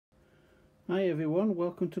Hi everyone,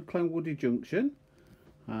 welcome to Llanwoody Junction.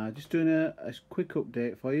 Just doing a quick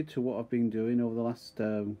update for you to what I've been doing over the last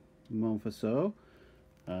month or so.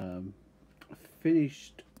 I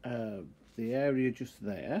finished the area just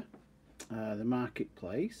there, the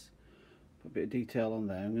marketplace. Put a bit of detail on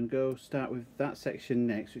there. I'm going to go start with that section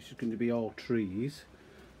next, which is going to be all trees,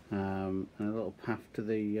 and a little path to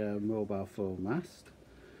the mobile phone mast.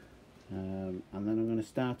 And then I'm going to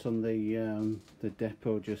start on the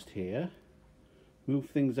depot just here.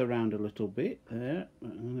 Move things around a little bit there.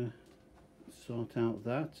 I'm going to sort out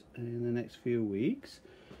that in the next few weeks.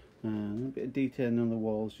 A bit of detailing on the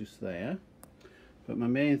walls just there. But my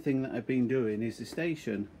main thing that I've been doing is the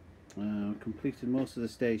station. Completed most of the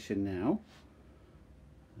station now,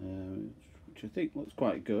 which I think looks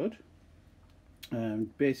quite good.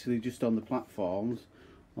 Basically just on the platforms,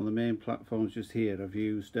 on the main platforms just here, I've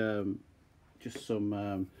used just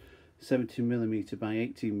some 17mm by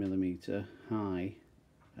 18mm high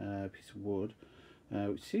piece of wood,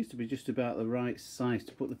 which seems to be just about the right size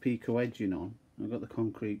to put the Pico edging on. I've got the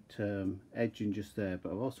concrete edging just there,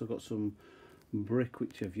 but I've also got some brick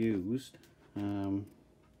which I've used. I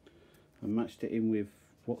matched it in with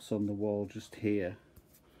what's on the wall just here,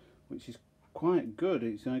 which is quite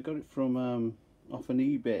good. I got it from off an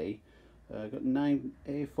eBay. I got 9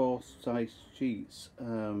 A4 size sheets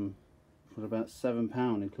for about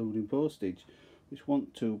 £7, including postage, which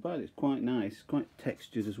wasn't too bad. It's quite nice, quite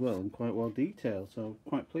textured as well, and quite well detailed, so I'm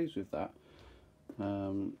quite pleased with that.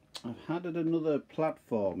 I've added another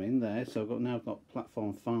platform in there, so I've now got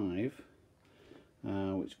platform 5,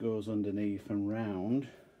 which goes underneath and round.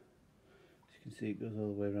 As you can see, it goes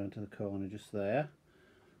all the way around to the corner just there.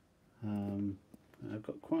 I've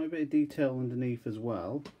got quite a bit of detail underneath as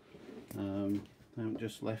well. I haven't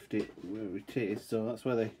just left it where it is, so that's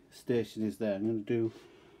where the station is there. I'm going to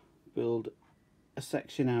build a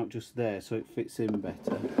section out just there so it fits in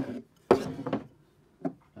better.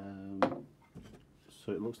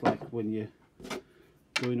 So it looks like when you're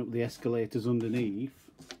going up the escalators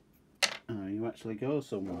underneath, you actually go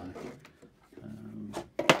somewhere.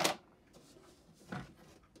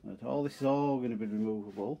 But all this is all going to be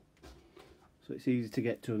removable, so it's easy to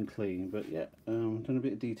get to and clean. But yeah, done a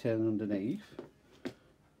bit of detailing underneath.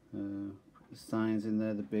 Put the signs in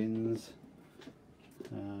there, the bins.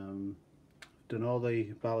 Done all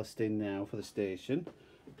the ballasting now for the station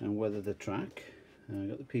and weather the track.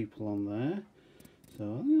 Got the people on there, so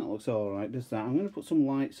I think that looks alright. Does that? I'm going to put some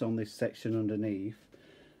lights on this section underneath.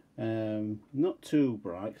 Not too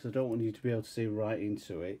bright because I don't want you to be able to see right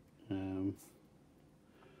into it. But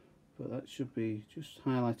that should be just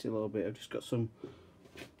highlight it a little bit. I've just got some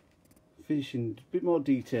finishing, a bit more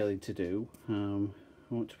detailing to do. I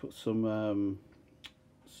want to put some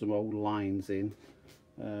old lines in,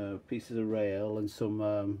 pieces of rail and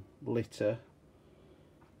some litter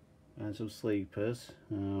and some sleepers.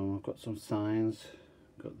 I've got some signs,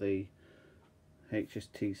 got the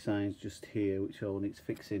HST signs just here which all needs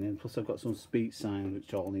fixing in, plus I've got some speed signs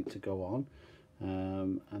which all need to go on,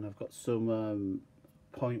 and I've got some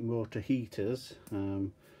point motor heaters. I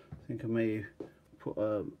think I may put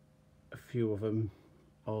a few of them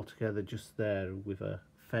all together just there with a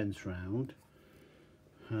fence round.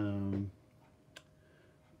 Done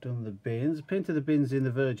the bins. I painted the bins in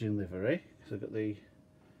the Virgin livery because I've got the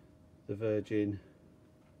Virgin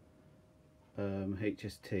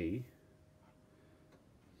HST,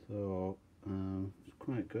 so it's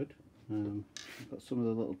quite good. I've got some of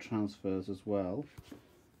the little transfers as well,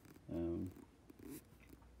 and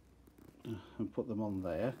put them on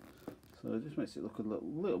there, so it just makes it look a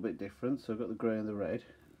little bit different. So I've got the grey and the red,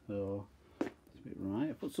 so it's a bit right.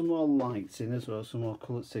 I put some more lights in as well, some more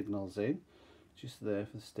coloured signals in just there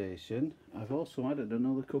for the station. I've also added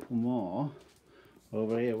another couple more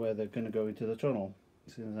over here where they're going to go into the tunnel,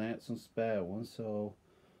 since I had some spare ones, so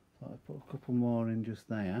I thought I'd put a couple more in just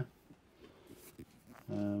there.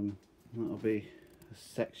 That'll be a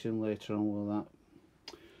section later on with that,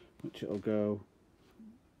 which it'll go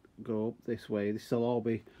up this way. This will all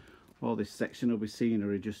be, this section will be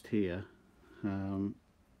scenery just here. It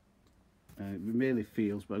mainly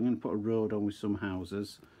fields, but I'm going to put a road on with some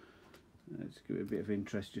houses to give it a bit of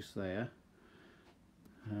interest just there.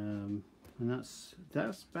 And that's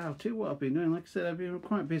about it what I've been doing. Like I said, I've been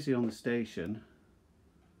quite busy on the station,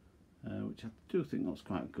 which I do think looks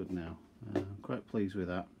quite good now. I'm quite pleased with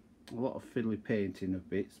that. A lot of fiddly painting of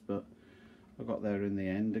bits, but I got there in the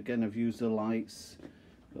end. Again, I've used the lights.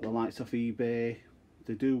 Got the lights off eBay.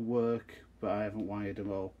 They do work, but I haven't wired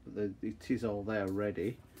them all. But it is all there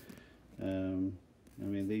ready. I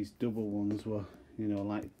mean, these double ones were, you know,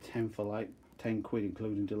 like 10 for like 10 quid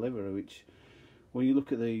including delivery, which when you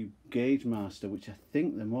look at the Gauge Master, which I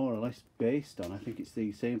think they're more or less based on, I think it's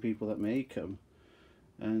the same people that make them,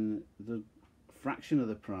 and the fraction of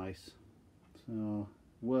the price, so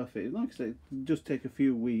worth it. Like I say, it does take a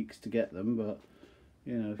few weeks to get them, but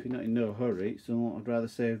you know, if you're not in no hurry, so I'd rather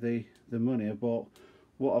save the money. I bought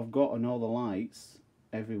what I've got and all the lights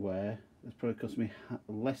everywhere. It's probably cost me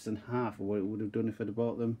less than half of what it would have done if I'd have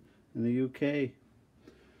bought them in the UK.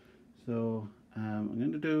 So I'm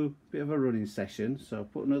going to do a bit of a running session, so I'll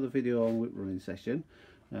put another video on with running session.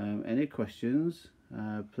 Any questions,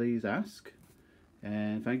 please ask,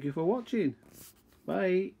 and thank you for watching.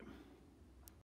 Bye.